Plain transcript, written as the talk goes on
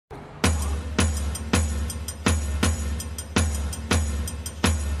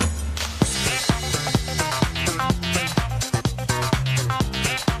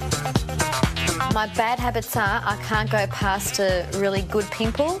My bad habits are I can't go past a really good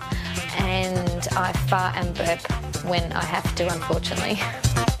pimple and I fart and burp when I have to, unfortunately.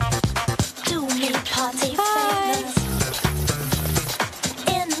 Do me party favors.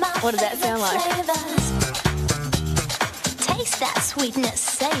 In my What does that sound like? flavors. Taste that sweetness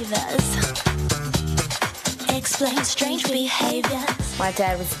savors. Explain strange behaviours. My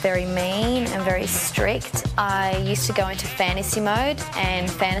dad was very mean and very strict. I used to go into fantasy mode and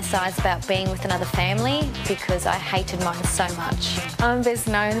fantasise about being with another family because I hated mine so much. I'm best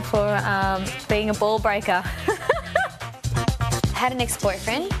known for being a ball breaker. I had an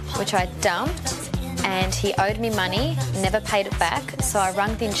ex-boyfriend, which I dumped, and he owed me money, never paid it back, so I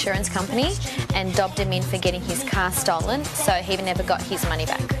rang the insurance company and dobbed him in for getting his car stolen, so he never got his money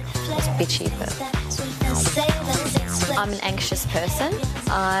back. It was bitchy, but I'm an anxious person.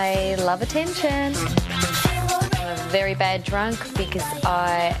 I love attention. I'm a very bad drunk because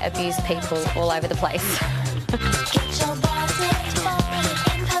I abuse people all over the place.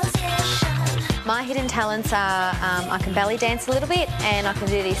 My hidden talents are I can belly dance a little bit and I can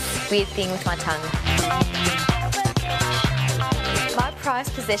do this weird thing with my tongue. My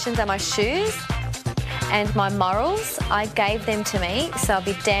prized possessions are my shoes and my morals. I gave them to me, so I'll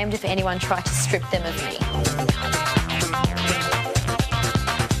be damned if anyone tried to strip them of me.